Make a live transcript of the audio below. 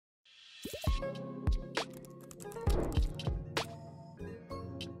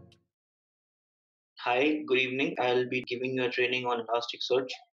Hi, good evening. I'll be giving you a training on Elasticsearch.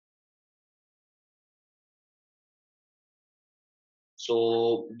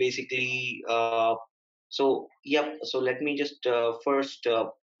 So basically, So let me just first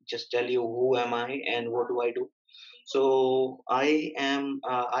just tell you who am I and what do I do. So I am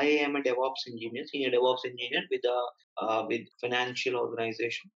a DevOps engineer, senior DevOps engineer with financial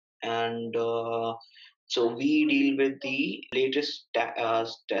organization, and so we deal with the latest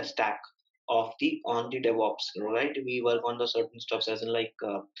stack of the on the DevOps, right? We work on the certain stuffs as in like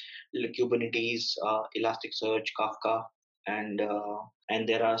Kubernetes, Elasticsearch, Kafka, and uh, and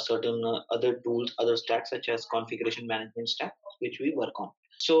there are certain other tools, other stacks such as configuration management stack, which we work on.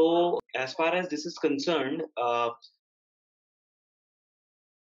 So as far as this is concerned,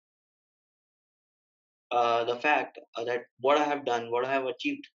 the fact that what I have done, what I have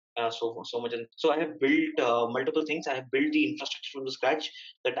achieved so much. And so I have built multiple things. I have built the infrastructure from the scratch.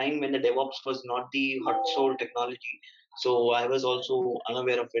 The time when the DevOps was not the hot soul technology, so I was also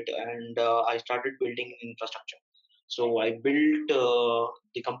unaware of it, and I started building infrastructure. So I built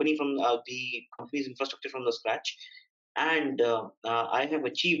the company's infrastructure from the scratch, and I have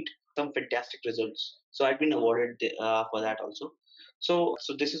achieved some fantastic results. So I've been awarded for that also. So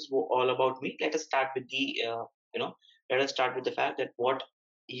this is all about me. Let us start with the you know let us start with the fact that what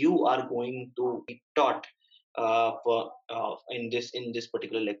you are going to be taught for in this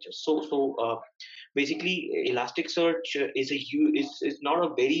particular lecture. Basically, Elasticsearch is not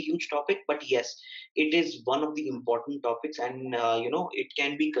a very huge topic, but yes, it is one of the important topics, and it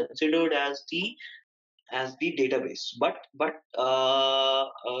can be considered as the database, but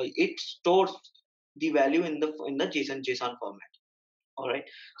it stores the value in the JSON format. All right.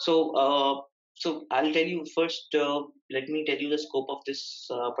 So I'll tell you first. Let me tell you the scope of this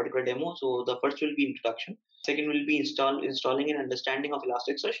particular demo. So the first will be introduction. Second will be installing and understanding of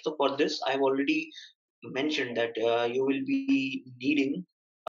Elasticsearch. So for this, I've already mentioned that you will be needing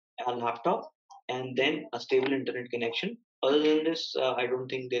a laptop and then a stable internet connection. Other than this, I don't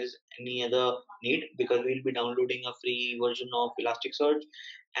think there is any other need, because we'll be downloading a free version of Elasticsearch,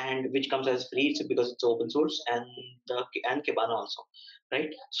 and which comes as free because it's open source, and Kibana also,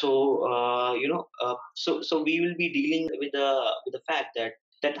 right? So we will be dealing with the fact that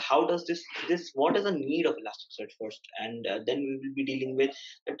how does this what is the need of Elasticsearch first, and then we will be dealing with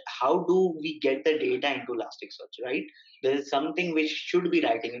that how do we get the data into Elasticsearch, right? There is something which should be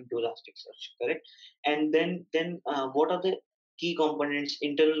writing into Elasticsearch, correct? And then what are the key components,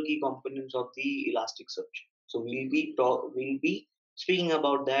 internal key components of the Elasticsearch? So we'll be speaking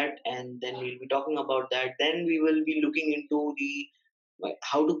about that, and then we'll be talking about that. Then we will be looking into the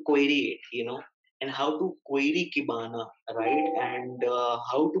how to query it, and how to query Kibana, right? And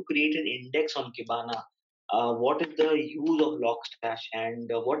how to create an index on Kibana. What is the use of Logstash, and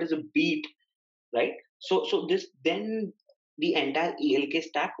what is a beat, right? So this then the entire ELK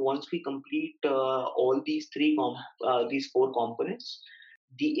stack. Once we complete all these four components,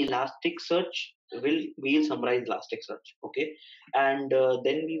 the Elasticsearch will summarize Elasticsearch, okay, and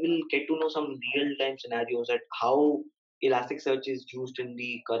then we will get to know some real time scenarios at how Elasticsearch is used in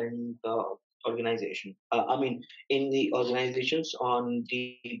the current organization. I mean, in the organizations, on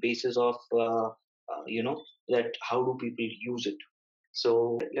the basis of that how do people use it.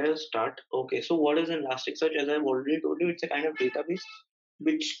 So let us start. Okay, so what is an Elasticsearch? As I've already told you, it's a kind of database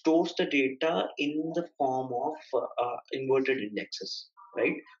which stores the data in the form of inverted indexes,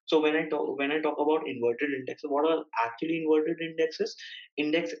 right? So when I talk about inverted indexes, what are actually inverted indexes?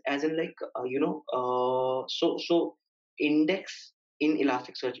 Index, as in index in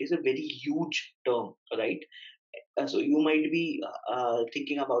Elasticsearch is a very huge term, right? So you might be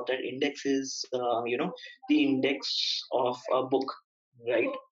thinking about that index is the index of a book, right?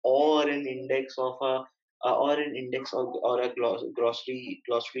 Or an index of a or an index or a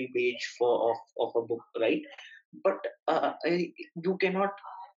glossary page of a book, right? But you cannot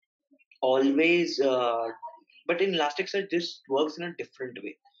always but in Elasticsearch this works in a different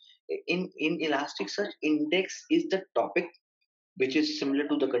way. In Elasticsearch, index is the topic which is similar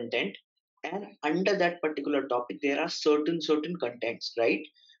to the content, and under that particular topic there are certain contents, right,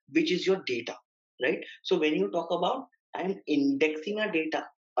 which is your data, right? So when you talk about I'm indexing a data,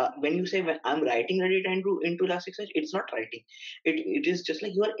 when you say when I'm writing the data into Elasticsearch, it's not writing it is just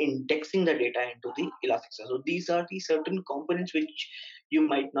like you are indexing the data into the Elasticsearch. So these are the certain components which you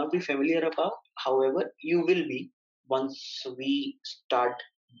might not be familiar about, however you will be once we start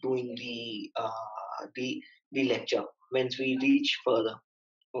doing the lecture, once we reach further.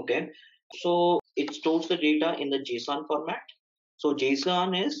 Okay. So it stores the data in the JSON format. So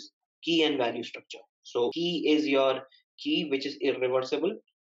JSON is key and value structure. So key is your key, which is irreversible,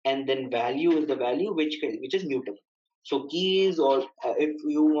 and then value is the value which is mutable. So key is all. If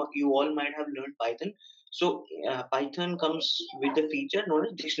you all might have learned Python, so Python comes with the feature known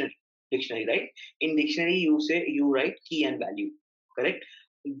as dictionary. Dictionary, right? In dictionary, you write key and value, correct?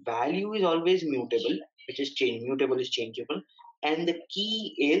 Value is always mutable, which is change. Mutable is changeable, and the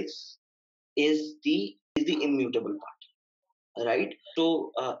key is the immutable part, right?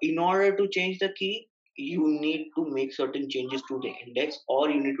 So in order to change the key, you need to make certain changes to the index, or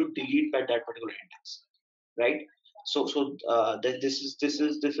you need to delete that particular index, right?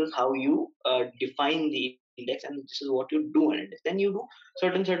 This is how you define the index, and this is what you do on index. Then you do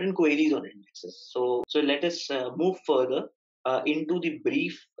certain queries on indexes. So let us move further into the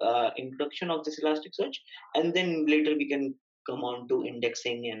brief introduction of this Elasticsearch, and then later we can come on to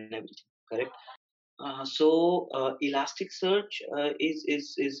indexing and everything. Correct. Elasticsearch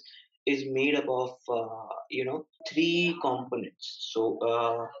is made up of three components.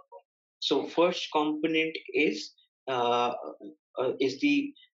 So first component uh, is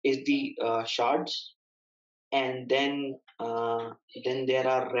the shards, and then there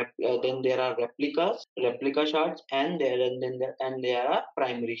are replica shards, and there are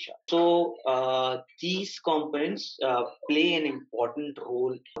primary shards. So these components play an important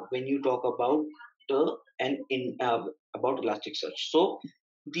role when you talk about and in about Elasticsearch. So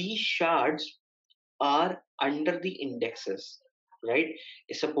these shards are under the indexes, right?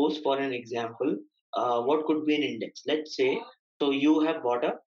 Suppose for an example, what could be an index? Let's say, so you have bought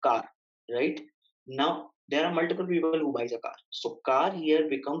a car, right? Now there are multiple people who buys a car. So car here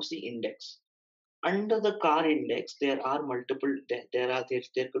becomes the index. Under the car index, there are multiple. There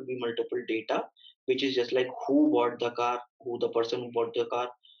could be multiple data, which is just like who bought the car, who the person who bought the car,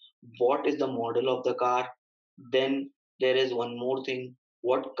 what is the model of the car. Then there is one more thing: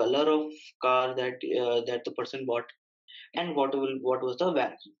 what color of car that the person bought, and what was the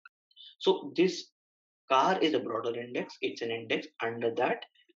value. So this car is a broader index. It's an index. Under that,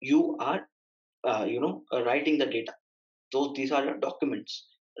 you are writing the data. So these are the documents,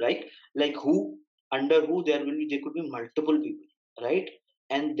 right? Like who, under who, there could be multiple people, right?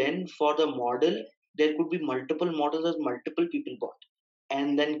 And then for the model, there could be multiple models as multiple people bought.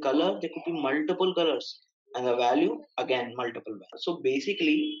 And then color, there could be multiple colors, and the value, again, multiple values. So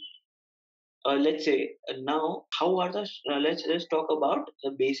basically, let's say now how are the let's talk about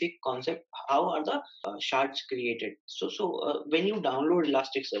the basic concept. How are the shards created? So when you download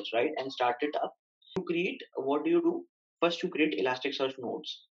Elasticsearch, right, and start it up, you create, what do you do? First you create Elasticsearch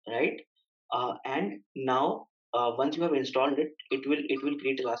nodes, right? And now once you have installed it, it will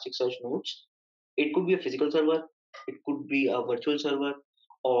create Elasticsearch nodes. It could be a physical server, it could be a virtual server,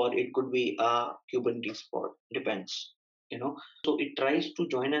 or it could be a Kubernetes pod, depends, you know. So it tries to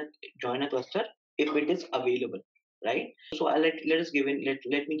join a cluster if it is available, right? So let me give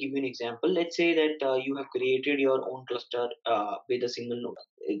you an example. Let's say that you have created your own cluster with a single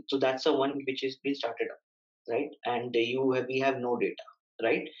node. So that's the one which is being started up, right? And we have no data,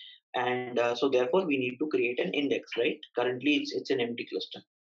 right? And so therefore we need to create an index, right? Currently it's an empty cluster.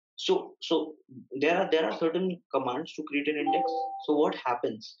 So there are certain commands to create an index. So what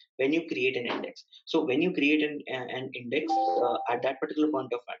happens when you create an index? So when you create an index, at that particular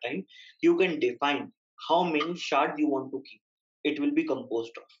point of time, you can define how many shards you want to keep. It will be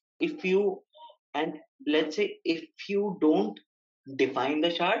composed of. If you and let's say if you don't define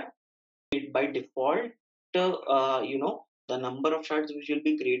the shard, it by default, the number of shards which will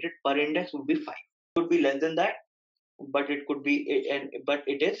be created per index would be 5. It could be less than that, but it could be but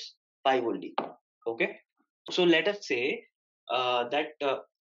it is 5 only. Okay. So let us say that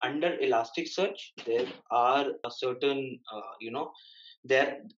under Elasticsearch there are a certain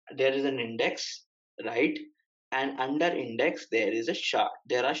there is an index, right? And under index there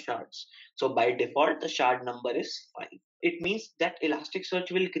are shards. So by default the shard number is 5. It means that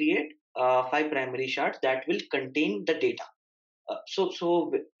Elasticsearch will create 5 primary shards that will contain the data.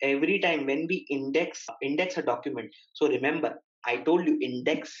 So every time when we index a document, so remember I told you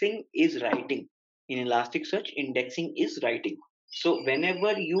indexing is writing. In Elasticsearch, indexing is writing. So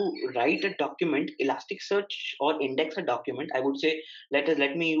whenever you write a document, Elasticsearch or index a document, I would say,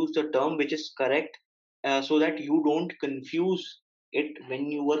 let me use the term which is correct, so that you don't confuse it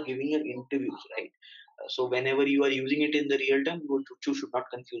when you are giving your interviews, right? So whenever you are using it in the real time, you should not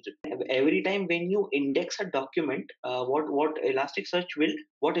confuse it. Every time when you index a document, what Elasticsearch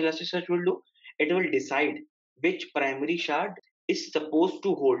will do, it will decide which primary shard is supposed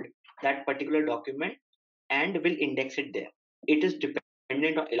to hold that particular document and will index it there. It is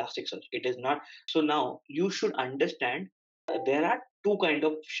dependent on Elasticsearch. It is not. So now you should understand There are two kind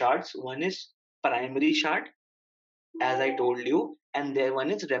of shards. One is primary shard, as I told you, and there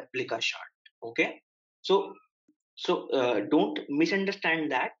one is replica shard. Okay, so don't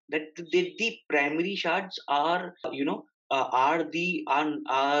misunderstand that the primary shards are are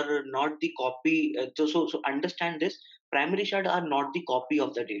not the copy. So understand this: primary shards are not the copy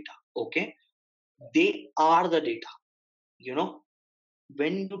of the data. Okay, they are the data. You know,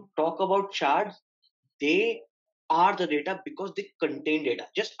 when you talk about shards, they are the data because they contain data.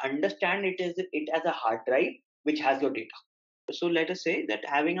 Just understand it as a hard drive which has your data. So let us say that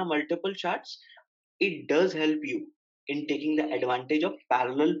having a multiple shards, it does help you in taking the advantage of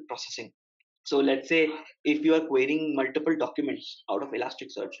parallel processing. So let's say if you are querying multiple documents out of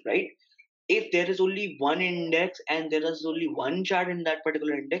Elasticsearch, right? If there is only one index and there is only one chart in that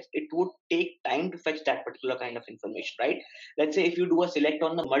particular index, it would take time to fetch that particular kind of information, right? Let's say if you do a select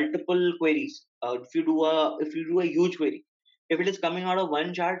on the multiple queries, if you do a huge query, if it is coming out of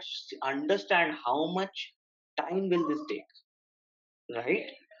one chart, understand how much time will this take, right?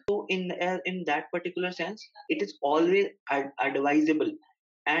 So in that particular sense, it is always advisable,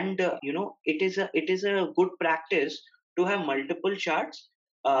 and it is a good practice to have multiple charts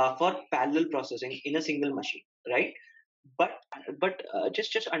for parallel processing in a single machine, right? But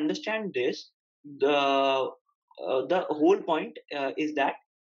just understand this. The whole point is that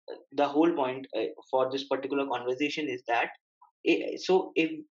the whole point for this particular conversation is that so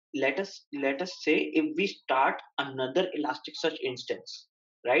if let us say if we start another Elasticsearch instance,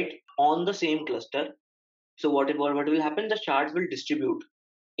 right, on the same cluster, so what will happen, the shards will distribute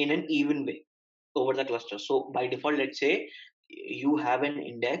in an even way over the cluster. So by default, let's say you have an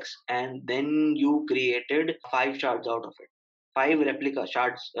index and then you created five shards out of it, five replica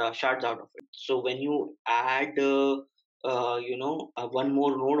shards out of it. So when you add one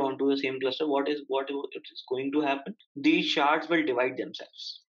more node onto the same cluster, what is going to happen, these shards will divide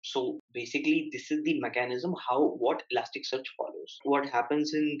themselves. So basically this is the mechanism how what Elasticsearch follows. What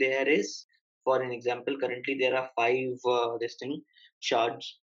happens in there is, for an example, currently there are five this thing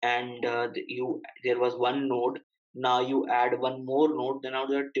shards, and there was one node. Now you add one more node, then now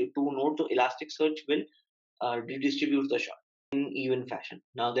there are two nodes, so Elasticsearch will redistribute the shard in even fashion.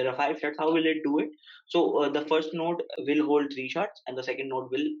 Now there are five shards. How will it do it? So the first node will hold three shards, and the second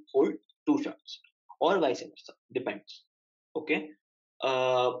node will hold two shards, or vice versa. Depends. Okay.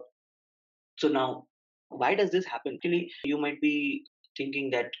 Uh, so now, why does this happen? Actually, you might be thinking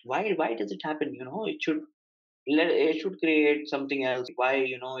that why does it happen? It should create something else. Why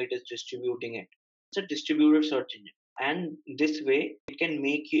it is distributing it? It's a distributed search engine, and this way it can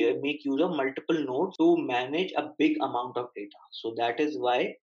make use of multiple nodes to manage a big amount of data. So that is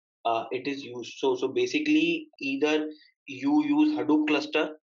why it is used. So basically, either you use Hadoop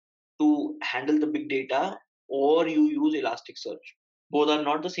cluster to handle the big data, or you use Elasticsearch. Both are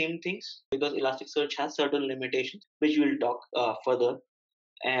not the same things because Elasticsearch has certain limitations, which we'll talk further.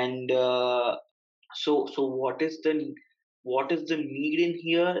 And so what is the need in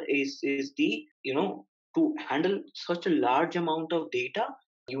here is the to handle such a large amount of data,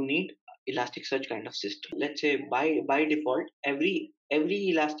 you need Elasticsearch kind of system. Let's say by default, every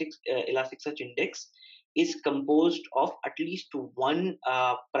Elasticsearch index is composed of at least one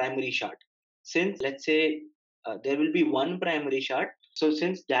primary shard. Since let's say there will be one primary shard, so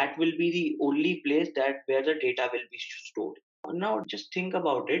since that will be the only place that where the data will be stored. Now just think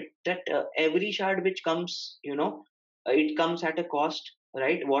about it, that every shard which comes, it comes at a cost,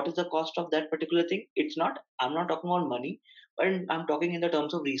 right? What is the cost of that particular thing? I'm not talking about money, but I'm talking in the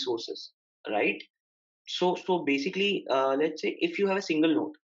terms of resources, right? So basically, let's say if you have a single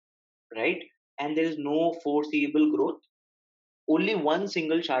node, right, and there is no foreseeable growth, only one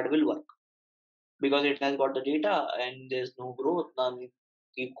single shard will work because it has got the data and there's no growth. Now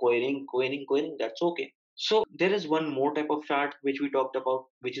keep querying, that's okay. So there is one more type of shard which we talked about,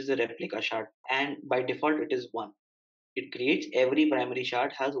 which is a replica shard, and by default it is one. It creates every primary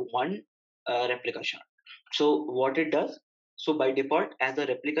shard has one replica shard. So what it does, so by default, as the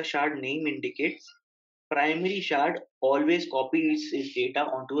replica shard name indicates, primary shard always copies its data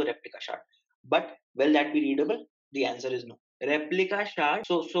onto a replica shard. But will that be readable? The answer is no. Replica shard,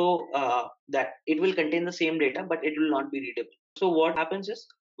 that it will contain the same data, but it will not be readable. So what happens is,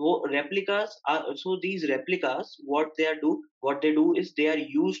 these replicas, what they do is they are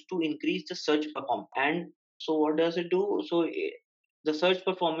used to increase the search performance. And so what does it do? So the search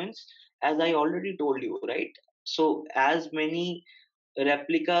performance, as I already told you, right? So as many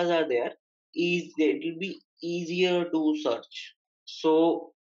replicas are there, it will be easier to search.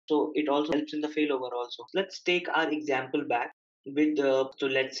 So so it also helps in the failover also. Let's take our example back with so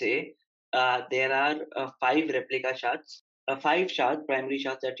let's say there are five replica shards 5 shards, primary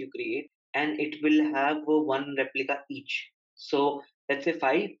shards that you create, and it will have one replica each. So let's say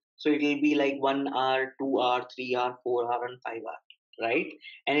 5. So it will be like 1 hour, 2 hour, 3 hour, 4 hour, and 5 hour, right?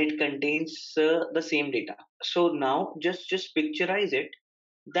 And it contains the same data. So now just picturize it.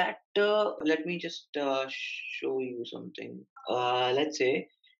 That let me just show you something. Let's say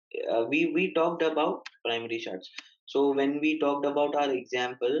we talked about primary shards. So when we talked about our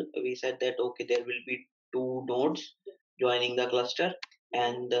example, we said that okay, there will be two nodes joining the cluster,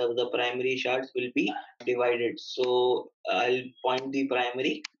 and the primary shards will be divided. So I'll point the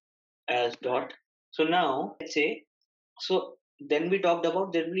primary as dot. So now let's say, so then we talked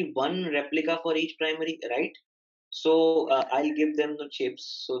about there will be one replica for each primary, right? So I'll give them the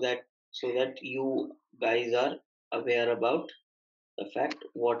chips so that you guys are aware about the fact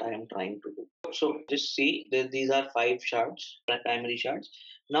what I am trying to do. So just see that these are 5 shards, primary shards.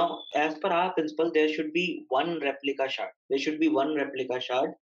 Now, as per our principle, there should be one replica shard. There should be one replica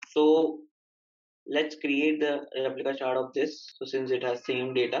shard. So let's create the replica shard of this. So since it has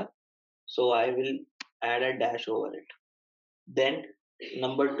same data, so I will add a dash over it. Then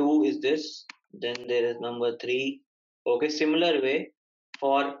number 2 is this. Then there is number 3. Okay, similar way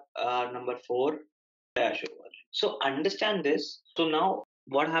for number 4, dash over. So understand this. So now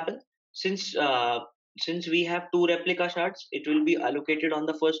what happens? Since we have two replica shards, it will be allocated on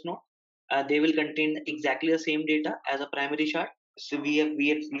the first node. They will contain exactly the same data as a primary shard. So we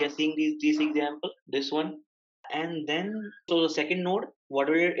are seeing this example, this one, and then so the second node,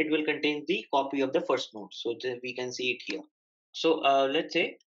 whatever it will contain the copy of the first node. So we can see it here. So let's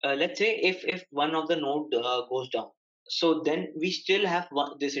say if one of the node goes down, so then we still have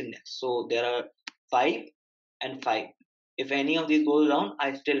this index. So there are 5 and 5. If any of these goes down,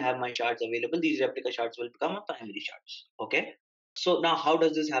 I still have my shards available. These replica shards will become a primary shards. Okay. So now how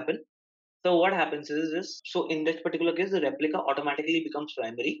does this happen? So what happens is this. So in this particular case, the replica automatically becomes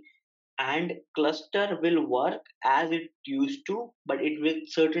primary, and cluster will work as it used to, but it with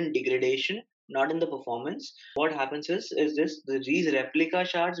certain degradation, not in the performance. What happens is this: these replica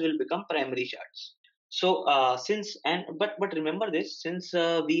shards will become primary shards. So since and but remember this, since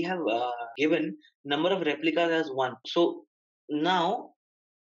we have given number of replicas as 1, so now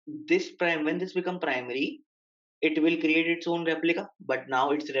this prime when this become primary, it will create its own replica, but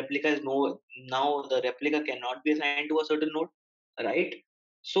now its replica is no, now the replica cannot be assigned to a certain node, right?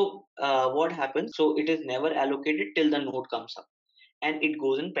 So what happens, so it is never allocated till the node comes up, and it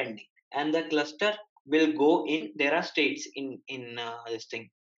goes in pending, and the cluster will go in. There are states in this thing,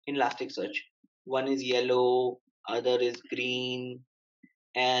 in Elasticsearch. One is yellow, other is green,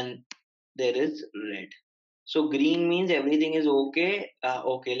 and there is red. So green means everything is okay.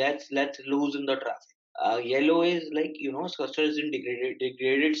 Okay, let's loosen the traffic. Yellow is like, cluster is in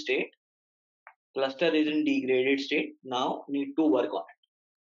degraded state. Cluster is in degraded state. Now need to work on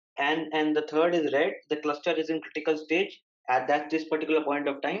it. And the third is red. The cluster is in critical stage. At that this particular point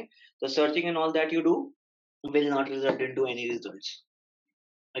of time, the searching and all that you do will not result into any results.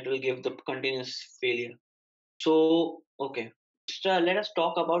 It will give the continuous failure. So okay, let us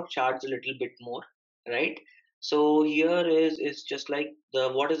talk about shards a little bit more, right? So here is just like the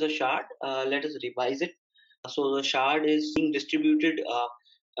what is a shard? Let us revise it. So the shard is being distributed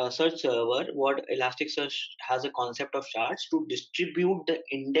search server. What Elasticsearch has a concept of shards to distribute the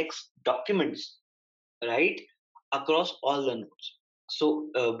index documents, right, across all the nodes. So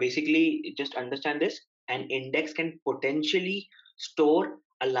basically, just understand this. An index can potentially store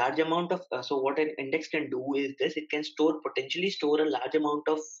a large amount of. So what an index can do is this: it can potentially store a large amount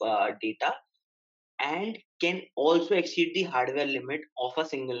of data, and can also exceed the hardware limit of a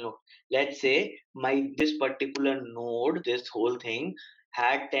single node. Let's say my this particular node, this whole thing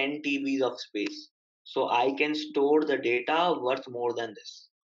had 10 TBs of space. So I can store the data worth more than this.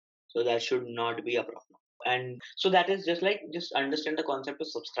 So that should not be a problem. And so that is just understand the concept of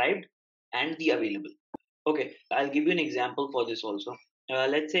subscribed and the available. Okay, I'll give you an example for this also.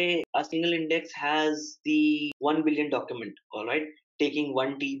 Let's say a single index has the 1 billion document, all right, taking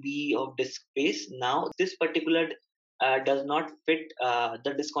 1 TB of disk space. Now this particular does not fit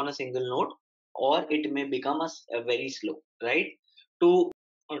the disk on a single node, or it may become a very slow, right? To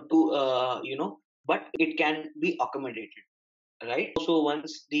but it can be accommodated, right? So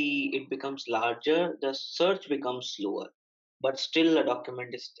once the it becomes larger, the search becomes slower, but still a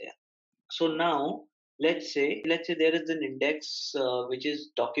document is there. So now let's say there is an index which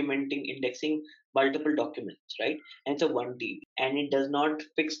is indexing multiple documents, right? And it's a 1 TB, and it does not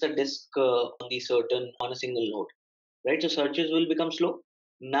fix the disk on a single node, right? So searches will become slow.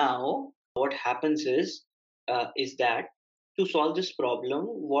 Now what happens is that to solve this problem,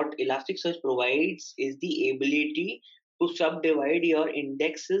 what Elasticsearch provides is the ability to subdivide your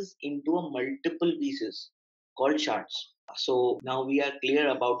indexes into a multiple pieces called shards. So now we are clear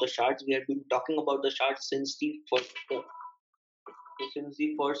about the shards. We have been talking about the shards since the first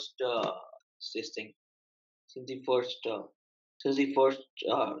this thing since the first since the first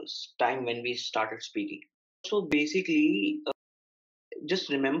time when we started speaking. So basically, just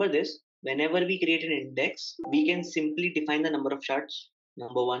remember this: whenever we create an index, we can simply define the number of shards.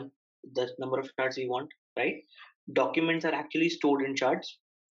 Number one, the number of shards we want, right? Documents are actually stored in shards,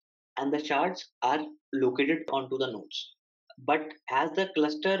 and the shards are located onto the nodes. But as the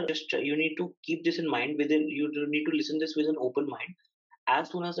cluster, just you need to keep this in mind. Within you need to listen this with an open mind. As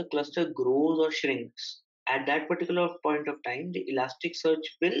soon as the cluster grows or shrinks, at that particular point of time, the Elasticsearch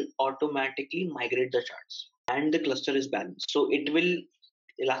will automatically migrate the shards, and the cluster is balanced. So it will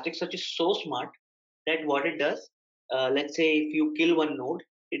Elasticsearch is so smart that what it does, let's say if you kill one node,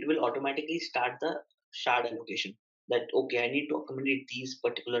 it will automatically start the shard allocation. That okay, I need to accommodate these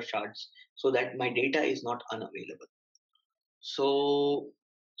particular shards so that my data is not unavailable. So,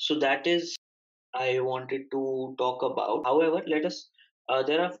 so that is I wanted to talk about. However, let us.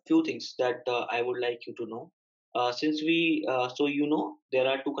 There are few things that I would like you to know. Since we, so you know, there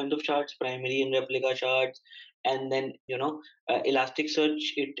are two kinds of shards: primary and replica shards. And then Elasticsearch,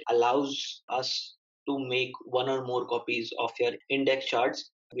 it allows us to make one or more copies of your index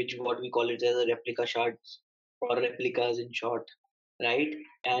shards, which what we call it as a replica shards or replicas in short, right?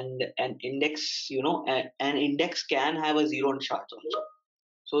 And an index, an index can have a zero on shards also,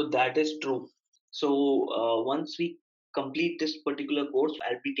 so that is true. So once we complete this particular course,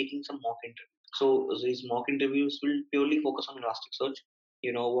 I'll be taking some mock interviews. So these mock interviews will purely focus on Elasticsearch.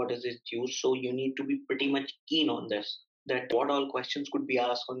 What is it used? So you need to be pretty much keen on this. That what all questions could be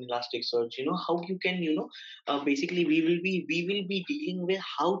asked on Elasticsearch. How you can. Basically we will be dealing with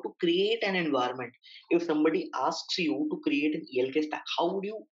how to create an environment. If somebody asks you to create an ELK stack, how would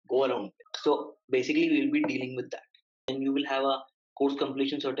you go around it? So basically we'll be dealing with that, and you will have a course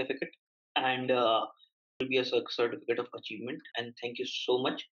completion certificate, and will be a certificate of achievement. And thank you so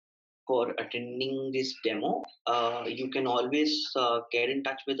much for attending this demo. You can always get in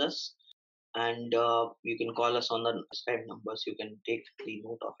touch with us, and you can call us on the side numbers. You can take the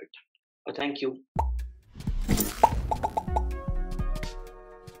note of it. Thank you.